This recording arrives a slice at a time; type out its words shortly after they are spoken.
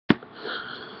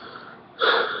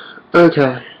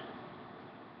Okay.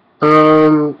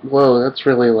 Whoa, that's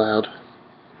really loud.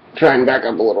 Try and back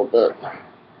up a little bit.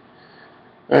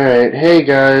 Alright, hey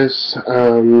guys,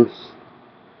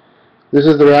 this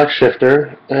is the Rock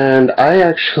Shifter, and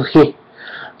I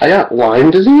got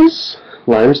Lyme disease?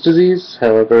 Lyme's disease,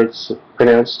 however it's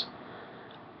pronounced.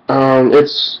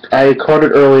 I caught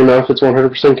it early enough, it's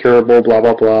 100% curable, blah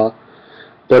blah blah,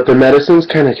 but the medicine's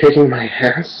kinda kicking my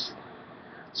ass.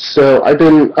 So I've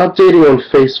been updating on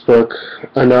Facebook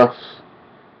enough.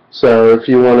 So if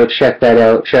you want to check that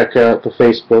out, check out the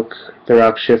Facebook, the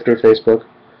Rock Shifter Facebook.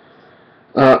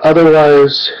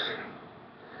 Otherwise,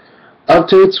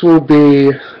 updates will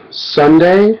be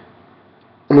Sunday.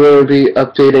 I'm going to be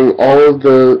updating all of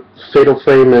the Fatal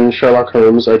Frame and Sherlock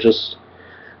Holmes. I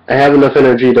have enough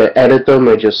energy to edit them.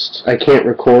 I can't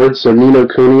record, so Ni no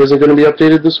Kuni isn't going to be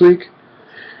updated this week.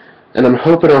 And I'm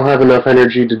hoping I'll have enough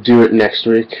energy to do it next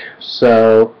week.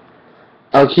 So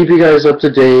I'll keep you guys up to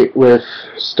date with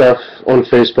stuff on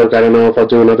Facebook. I don't know if I'll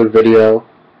do another video.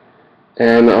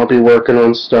 And I'll be working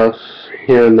on stuff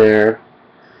here and there.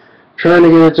 Trying to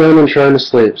get it done and trying to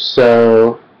sleep.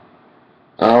 So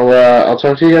I'll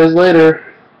talk to you guys later.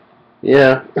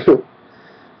 Yeah.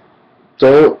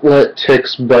 Don't let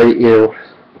ticks bite you.